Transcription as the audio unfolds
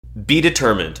Be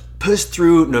determined. Push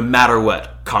through no matter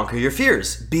what. Conquer your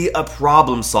fears. Be a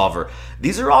problem solver.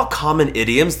 These are all common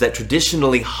idioms that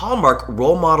traditionally hallmark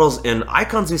role models and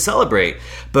icons we celebrate.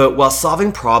 But while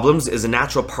solving problems is a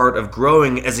natural part of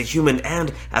growing as a human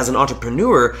and as an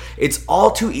entrepreneur, it's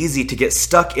all too easy to get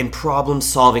stuck in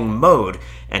problem-solving mode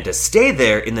and to stay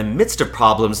there in the midst of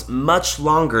problems much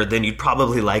longer than you'd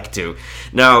probably like to.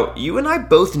 Now, you and I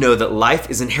both know that life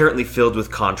is inherently filled with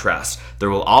contrast. There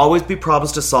will always be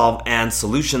problems to solve and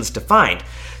solutions to find.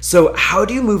 So how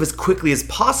do you move as quickly as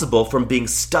possible from being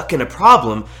stuck in a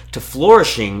problem to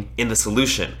flourishing in the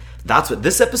solution? That's what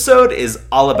this episode is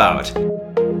all about.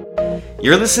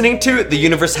 You're listening to The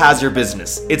Universe Has Your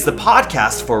Business. It's the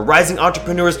podcast for rising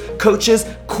entrepreneurs, coaches,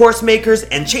 course makers,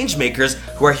 and change makers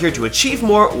who are here to achieve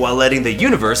more while letting the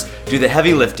universe do the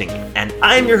heavy lifting. And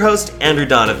I'm your host, Andrew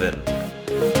Donovan.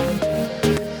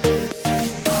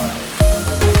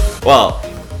 Well,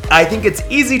 I think it's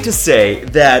easy to say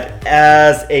that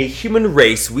as a human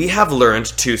race, we have learned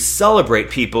to celebrate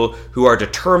people who are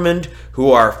determined,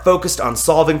 who are focused on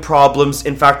solving problems.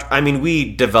 In fact,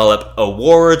 we develop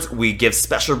awards, we give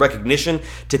special recognition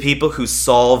to people who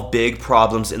solve big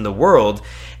problems in the world.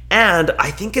 And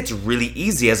I think it's really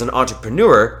easy as an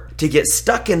entrepreneur to get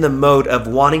stuck in the mode of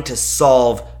wanting to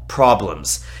solve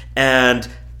problems. And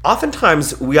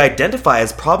oftentimes, we identify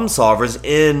as problem solvers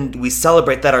and we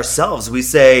celebrate that ourselves. We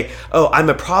say, oh, I'm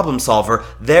a problem solver,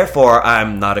 therefore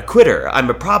I'm not a quitter.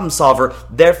 I'm a problem solver,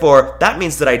 therefore that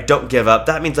means that I don't give up.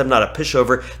 That means I'm not a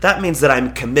pushover. That means that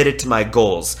I'm committed to my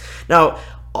goals. Now,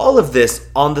 all of this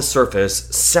on the surface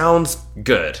sounds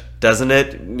good, doesn't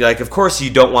it? Like, of course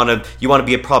you want to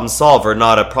be a problem solver,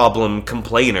 not a problem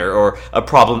complainer or a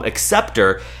problem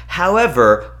acceptor.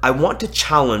 However, I want to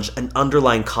challenge an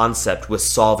underlying concept with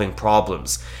solving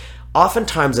problems.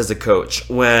 Oftentimes as a coach,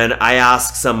 when I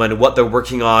ask someone what they're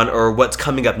working on or what's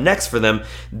coming up next for them,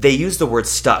 they use the word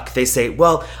stuck. They say,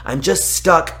 well, I'm just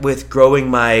stuck with growing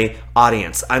my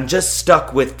audience. I'm just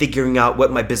stuck with figuring out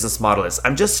what my business model is.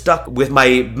 I'm just stuck with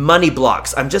my money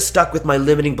blocks. I'm just stuck with my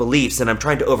limiting beliefs and I'm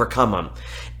trying to overcome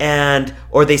them.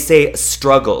 Or they say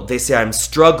struggle. They say I'm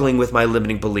struggling with my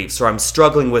limiting beliefs or I'm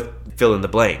struggling with fill in the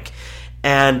blank.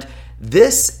 And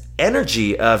this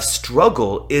energy of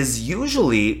struggle is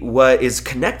usually what is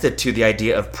connected to the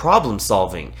idea of problem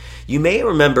solving. You may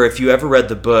remember, if you ever read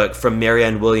the book from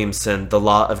Marianne Williamson, The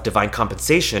Law of Divine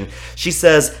Compensation, she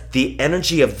says the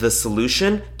energy of the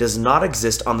solution does not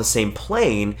exist on the same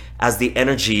plane as the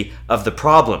energy of the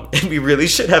problem. And we really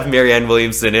should have Marianne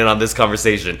Williamson in on this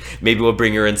conversation. Maybe we'll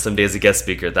bring her in someday as a guest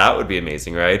speaker. That would be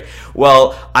amazing, right?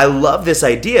 Well, I love this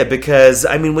idea because,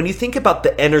 when you think about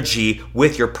the energy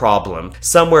with your problem,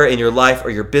 somewhere in your life or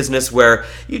your business where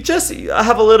you just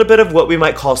have a little bit of what we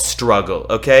might call struggle,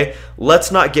 okay?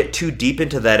 Let's not get too deep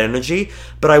into that energy,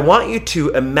 but I want you to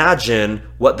imagine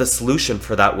what the solution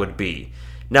for that would be.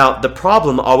 Now, the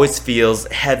problem always feels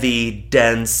heavy,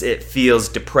 dense, it feels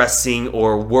depressing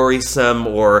or worrisome,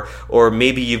 or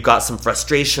maybe you've got some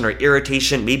frustration or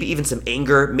irritation, maybe even some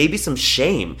anger, maybe some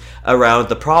shame around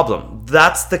the problem.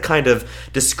 That's the kind of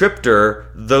descriptor,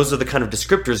 those are the kind of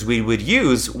descriptors we would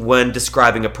use when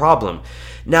describing a problem.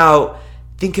 Now,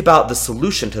 think about the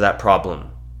solution to that problem.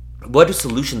 What do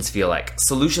solutions feel like?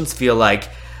 Solutions feel like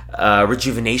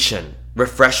rejuvenation,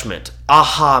 refreshment,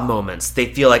 aha moments.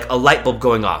 They feel like a light bulb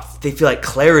going off. They feel like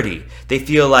clarity. They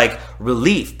feel like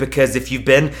relief, because if you've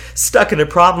been stuck in a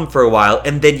problem for a while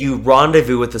and then you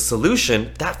rendezvous with a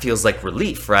solution, that feels like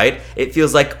relief, right? It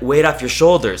feels like weight off your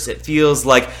shoulders. It feels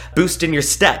like boost in your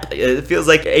step. It feels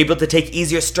like able to take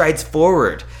easier strides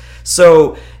forward.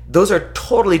 So those are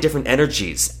totally different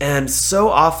energies. And so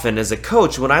often as a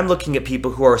coach, when I'm looking at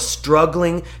people who are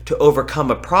struggling to overcome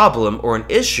a problem or an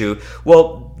issue,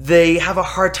 well, they have a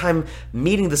hard time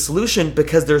meeting the solution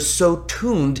because they're so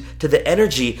tuned to the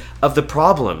energy of the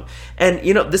problem. And,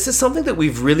 this is something that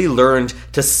we've really learned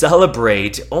to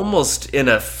celebrate almost in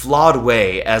a flawed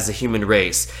way as a human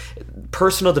race.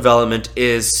 Personal development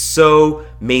is so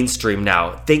mainstream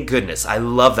now. Thank goodness. I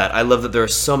love that. I love that there are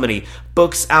so many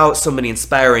books out, so many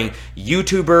inspiring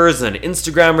YouTubers and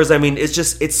Instagrammers.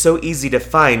 It's so easy to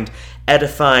find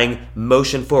edifying,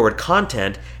 motion forward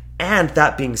content. And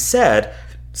that being said,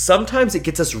 sometimes it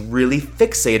gets us really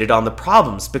fixated on the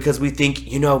problems because we think,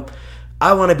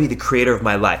 I want to be the creator of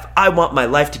my life. I want my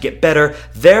life to get better.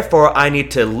 Therefore, I need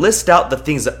to list out the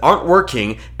things that aren't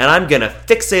working, and I'm going to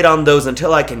fixate on those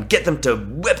until I can get them to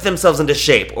whip themselves into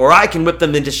shape, or I can whip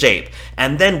them into shape.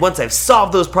 And then once I've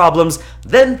solved those problems,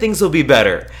 then things will be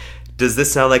better. Does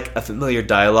this sound like a familiar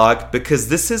dialogue? Because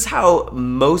this is how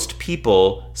most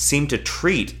people seem to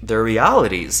treat their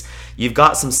realities. You've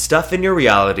got some stuff in your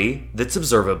reality that's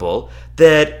observable,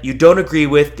 that you don't agree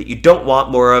with, that you don't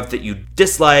want more of, that you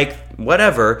dislike,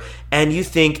 whatever, and you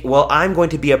think, well, I'm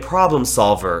going to be a problem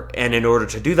solver, and in order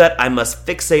to do that, I must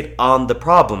fixate on the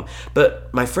problem.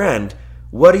 But my friend,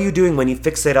 what are you doing when you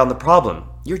fixate on the problem?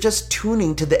 You're just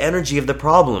tuning to the energy of the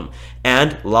problem.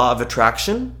 And law of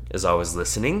attraction is always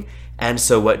listening. And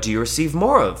so what do you receive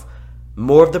more of?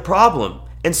 More of the problem.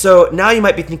 And so now you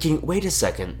might be thinking, wait a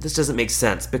second, this doesn't make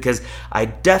sense, because I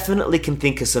definitely can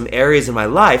think of some areas in my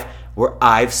life where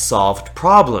I've solved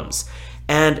problems.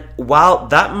 And while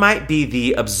that might be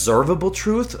the observable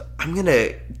truth, I'm going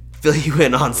to fill you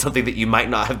in on something that you might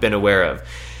not have been aware of.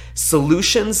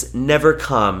 Solutions never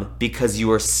come because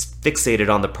you are fixated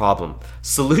on the problem.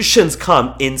 Solutions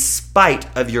come in spite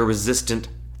of your resistant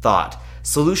thought.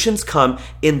 Solutions come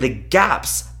in the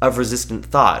gaps of resistant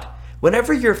thought.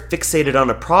 Whenever you're fixated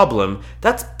on a problem,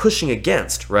 that's pushing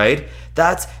against, right?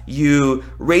 That's you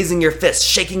raising your fist,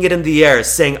 shaking it in the air,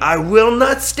 saying, I will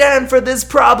not stand for this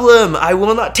problem. I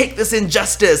will not take this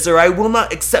injustice, or I will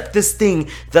not accept this thing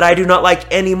that I do not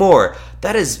like anymore.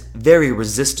 That is very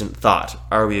resistant thought.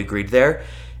 Are we agreed there?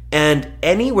 And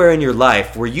anywhere in your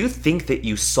life where you think that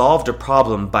you solved a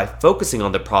problem by focusing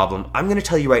on the problem, I'm going to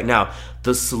tell you right now,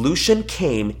 the solution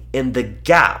came in the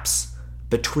gaps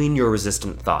between your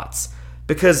resistant thoughts.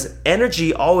 Because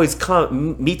energy always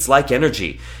meets like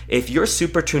energy. If you're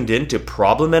super tuned into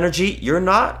problem energy, you're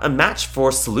not a match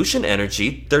for solution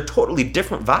energy. They're totally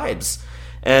different vibes.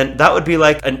 And that would be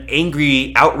like an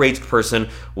angry, outraged person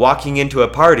walking into a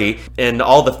party and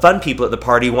all the fun people at the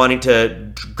party wanting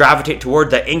to gravitate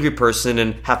toward that angry person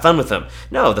and have fun with them.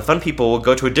 No, the fun people will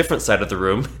go to a different side of the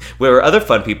room where other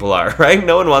fun people are, right?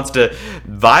 No one wants to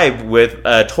vibe with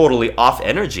totally off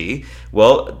energy.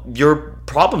 Well, your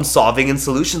problem solving and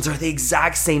solutions are the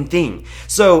exact same thing.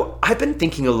 So I've been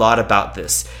thinking a lot about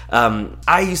this.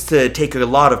 I used to take a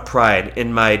lot of pride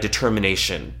in my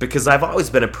determination because I've always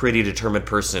been a pretty determined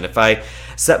person. If I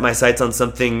set my sights on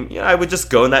something, I would just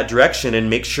go in that direction and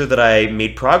make sure that I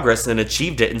made progress and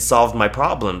achieved it and solved my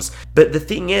problems. But the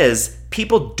thing is,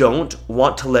 people don't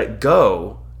want to let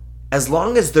go as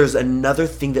long as there's another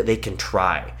thing that they can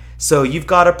try. So you've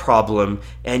got a problem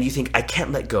and you think, I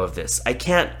can't let go of this. I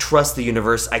can't trust the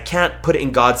universe. I can't put it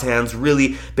in God's hands,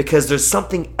 really, because there's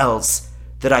something else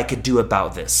that I could do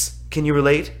about this. Can you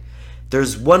relate?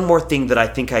 There's one more thing that I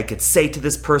think I could say to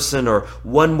this person, or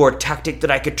one more tactic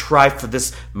that I could try for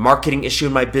this marketing issue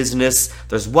in my business.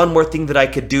 There's one more thing that I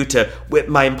could do to whip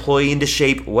my employee into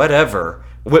shape, whatever.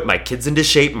 Whip my kids into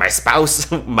shape, my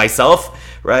spouse, myself,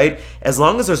 right? As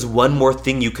long as there's one more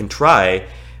thing you can try,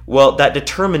 well, that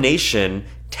determination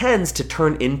tends to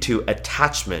turn into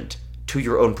attachment to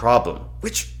your own problem,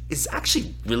 which is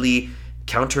actually really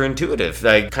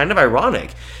counterintuitive, kind of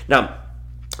ironic. Now,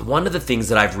 one of the things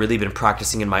that I've really been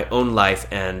practicing in my own life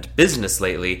and business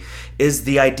lately is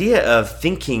the idea of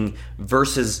thinking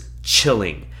versus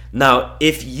chilling. Now,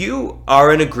 if you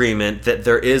are in agreement that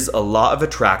there is a law of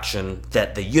attraction,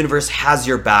 that the universe has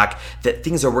your back, that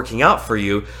things are working out for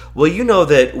you, well, you know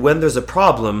that when there's a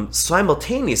problem,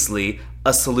 simultaneously,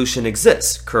 a solution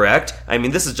exists, correct? I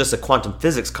mean, this is just a quantum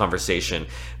physics conversation.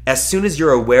 As soon as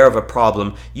you're aware of a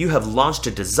problem, you have launched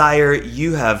a desire,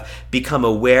 you have become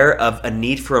aware of a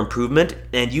need for improvement,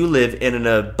 and you live in an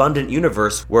abundant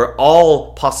universe where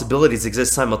all possibilities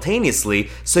exist simultaneously,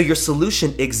 so your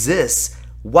solution exists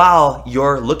while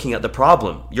you're looking at the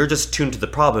problem. You're just tuned to the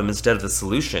problem instead of the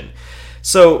solution.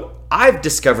 So I've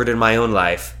discovered in my own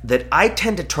life that I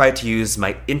tend to try to use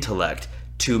my intellect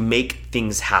to make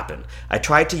things happen. I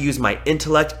try to use my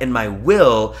intellect and my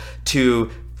will to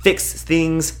fix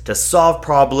things, to solve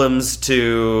problems,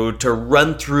 to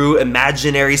run through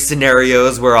imaginary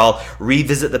scenarios where I'll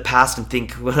revisit the past and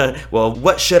think, well,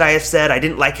 what should I have said? I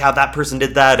didn't like how that person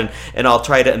did that. And I'll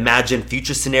try to imagine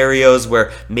future scenarios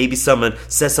where maybe someone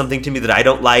says something to me that I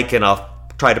don't like, and I'll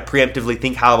try to preemptively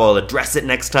think how I'll address it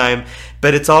next time.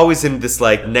 But it's always in this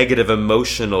negative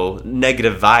emotional,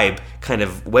 negative vibe kind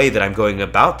of way that I'm going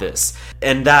about this.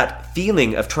 And that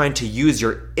feeling of trying to use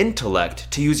your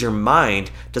intellect, to use your mind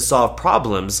to solve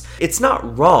problems, it's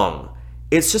not wrong.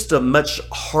 It's just a much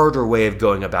harder way of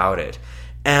going about it.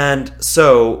 And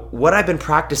so what I've been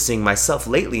practicing myself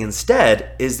lately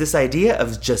instead is this idea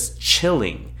of just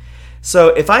chilling. So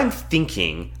if I'm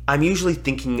thinking, I'm usually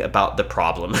thinking about the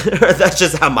problem. That's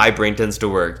just how my brain tends to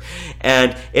work.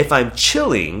 And if I'm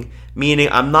chilling, meaning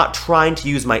I'm not trying to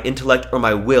use my intellect or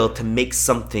my will to make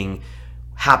something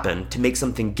happen, to make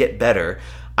something get better,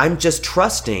 I'm just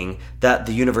trusting that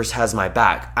the universe has my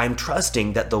back. I'm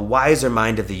trusting that the wiser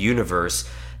mind of the universe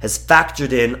has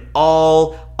factored in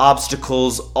all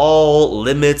obstacles, all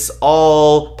limits,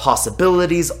 all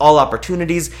possibilities, all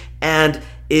opportunities, and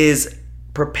is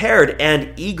prepared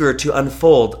and eager to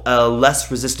unfold a less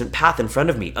resistant path in front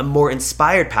of me, a more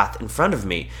inspired path in front of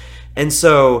me. And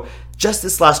so just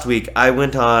this last week, I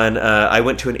went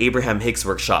to an Abraham Hicks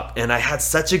workshop, and I had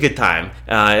such a good time.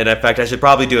 And in fact, I should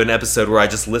probably do an episode where I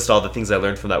just list all the things I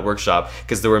learned from that workshop,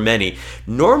 because there were many.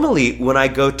 Normally, when I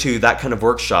go to that kind of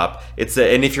workshop,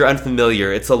 and if you're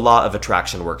unfamiliar, it's a law of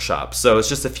attraction workshop. So it's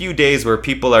just a few days where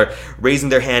people are raising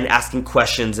their hand, asking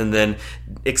questions, and then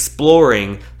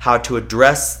exploring how to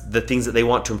address the things that they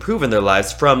want to improve in their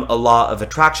lives from a law of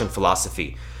attraction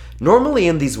philosophy. Normally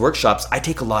in these workshops, I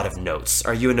take a lot of notes.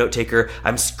 Are you a note taker?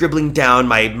 I'm scribbling down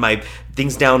my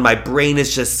things down. My brain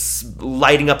is just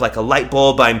lighting up like a light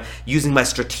bulb. I'm using my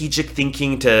strategic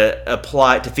thinking to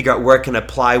figure out where I can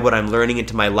apply what I'm learning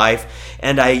into my life.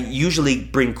 And I usually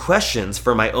bring questions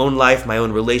for my own life, my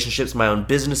own relationships, my own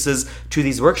businesses to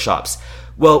these workshops.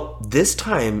 Well, this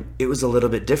time it was a little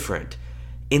bit different.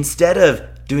 Instead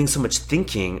of doing so much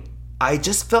thinking, I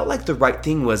just felt like the right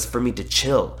thing was for me to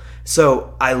chill.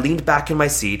 So I leaned back in my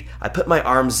seat, I put my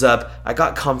arms up, I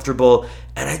got comfortable,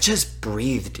 and I just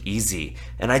breathed easy.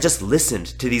 And I just listened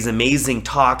to these amazing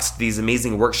talks, these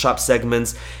amazing workshop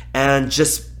segments, and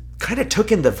just kind of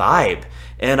took in the vibe.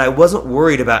 And I wasn't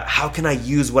worried about how can I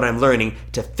use what I'm learning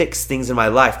to fix things in my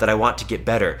life that I want to get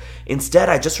better. Instead,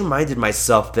 I just reminded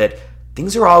myself that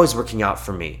things are always working out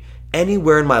for me.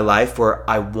 Anywhere in my life where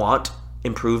I want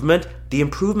improvement, the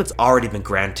improvement's already been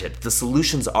granted. The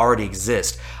solutions already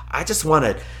exist. I just want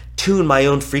to tune my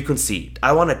own frequency.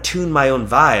 I want to tune my own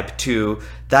vibe to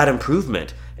that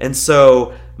improvement. And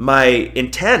so my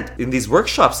intent in these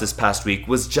workshops this past week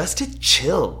was just to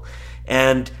chill.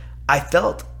 And I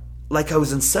felt like I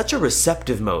was in such a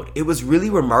receptive mode. It was really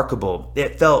remarkable.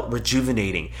 It felt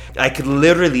rejuvenating. I could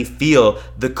literally feel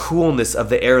the coolness of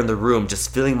the air in the room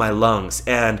just filling my lungs,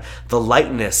 and the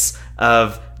lightness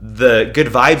of the good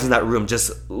vibes in that room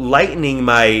just lightening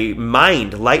my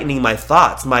mind, lightening my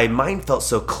thoughts. My mind felt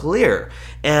so clear.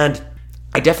 And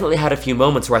I definitely had a few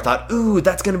moments where I thought, ooh,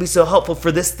 that's going to be so helpful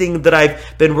for this thing that I've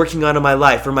been working on in my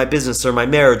life, or my business, or my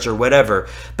marriage, or whatever.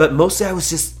 But mostly I was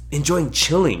just enjoying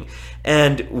chilling.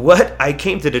 And what I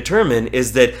came to determine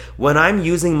is that when I'm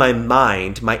using my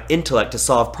mind, my intellect to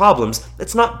solve problems,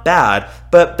 it's not bad,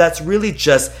 but that's really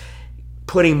just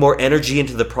putting more energy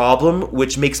into the problem,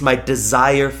 which makes my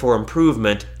desire for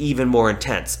improvement even more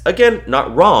intense. Again,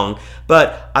 not wrong,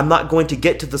 but I'm not going to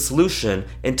get to the solution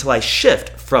until I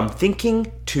shift from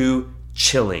thinking to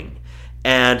chilling.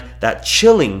 And that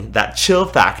chill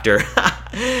factor,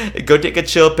 go take a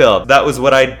chill pill. That was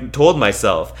what I told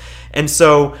myself. And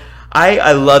so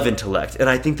I love intellect, and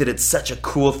I think that it's such a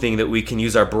cool thing that we can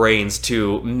use our brains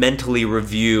to mentally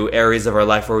review areas of our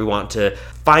life where we want to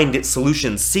find its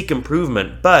solutions, seek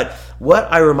improvement. But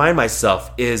what I remind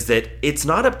myself is that it's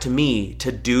not up to me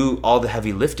to do all the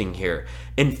heavy lifting here.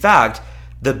 In fact,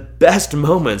 the best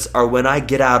moments are when I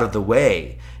get out of the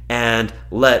way and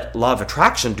let law of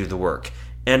attraction do the work.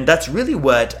 And that's really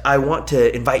what I want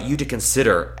to invite you to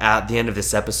consider at the end of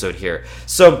this episode here.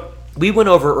 So we went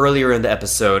over earlier in the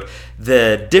episode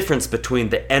the difference between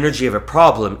the energy of a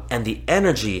problem and the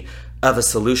energy of a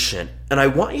solution. And I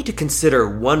want you to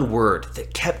consider one word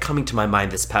that kept coming to my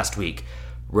mind this past week: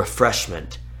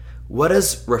 refreshment. What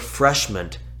does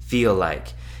refreshment feel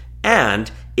like?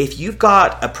 And if you've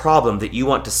got a problem that you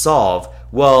want to solve,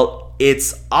 well,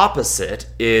 its opposite,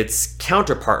 its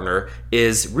counterpartner,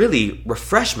 is really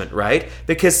refreshment, right?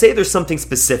 Because say there's something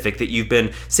specific that you've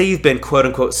been quote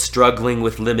unquote struggling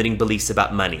with limiting beliefs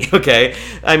about money, okay?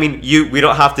 I mean, we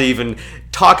don't have to even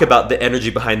talk about the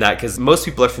energy behind that, because most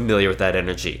people are familiar with that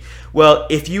energy. Well,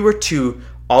 if you were to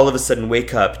all of a sudden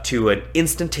wake up to an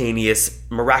instantaneous,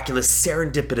 miraculous,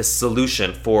 serendipitous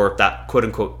solution for that quote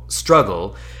unquote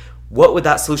struggle, what would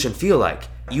that solution feel like?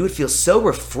 You would feel so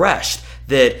refreshed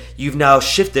that you've now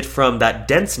shifted from that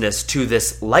denseness to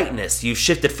this lightness. You've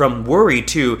shifted from worry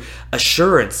to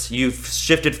assurance. You've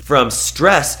shifted from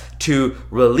stress to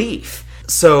relief.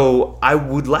 So I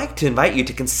would like to invite you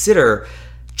to consider,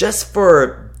 just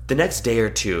for the next day or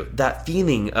two, that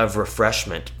feeling of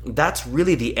refreshment. That's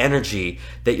really the energy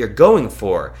that you're going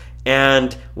for.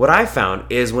 And what I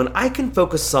found is when I can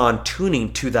focus on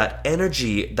tuning to that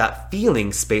energy, that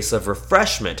feeling space of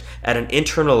refreshment at an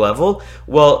internal level,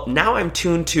 well, now I'm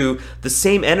tuned to the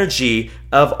same energy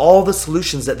of all the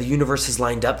solutions that the universe has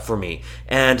lined up for me.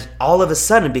 And all of a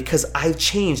sudden, because I've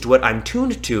changed what I'm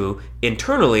tuned to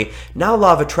internally, now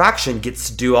law of attraction gets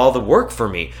to do all the work for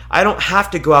me. I don't have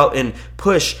to go out and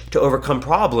push to overcome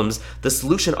problems. The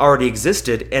solution already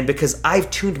existed, and because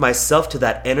I've tuned myself to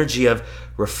that energy of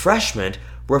refreshment,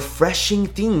 refreshing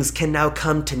things can now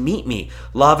come to meet me.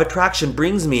 Law of attraction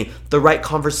brings me the right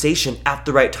conversation at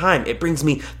the right time. It brings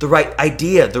me the right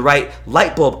idea, the right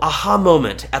light bulb, aha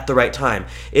moment at the right time.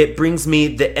 It brings me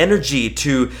the energy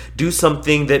to do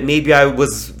something that maybe I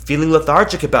was feeling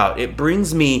lethargic about. It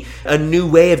brings me a new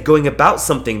way of going about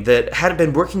something that hadn't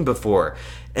been working before.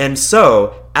 And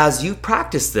so, as you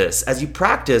practice this, as you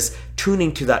practice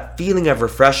tuning to that feeling of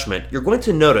refreshment, you're going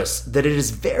to notice that it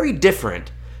is very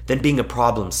different than being a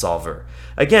problem solver.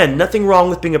 Again, nothing wrong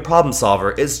with being a problem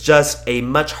solver. It's just a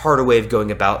much harder way of going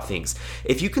about things.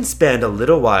 If you can spend a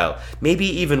little while, maybe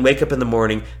even wake up in the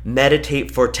morning,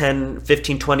 meditate for 10,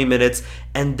 15, 20 minutes,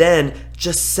 and then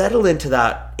just settle into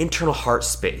that internal heart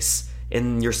space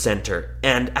in your center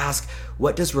and ask,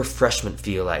 what does refreshment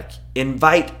feel like?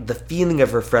 Invite the feeling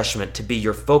of refreshment to be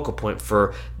your focal point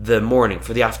for the morning,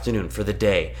 for the afternoon, for the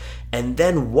day. And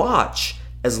then watch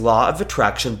as law of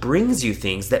attraction brings you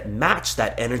things that match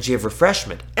that energy of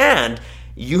refreshment. And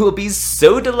you will be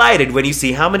so delighted when you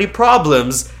see how many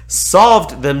problems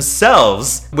solved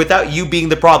themselves without you being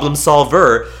the problem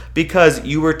solver, because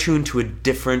you were tuned to a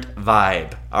different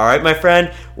vibe. All right, my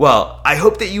friend? Well, I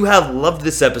hope that you have loved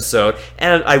this episode,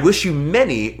 and I wish you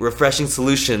many refreshing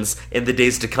solutions in the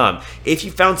days to come. If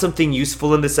you found something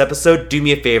useful in this episode, do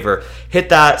me a favor. Hit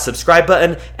that subscribe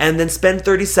button, and then spend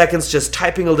 30 seconds just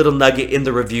typing a little nugget in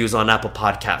the reviews on Apple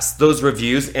Podcasts. Those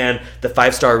reviews and the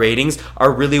 5-star ratings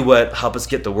are really what help us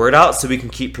get the word out so we can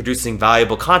keep producing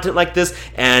valuable content like this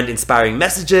and inspiring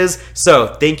messages. So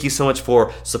thank you so much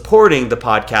for supporting the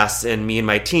podcast and me and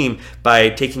my team by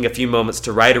taking a few moments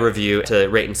to write a review, to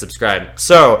rate and subscribe.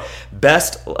 So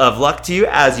best of luck to you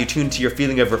as you tune to your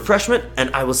feeling of refreshment,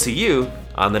 and I will see you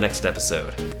on the next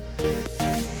episode.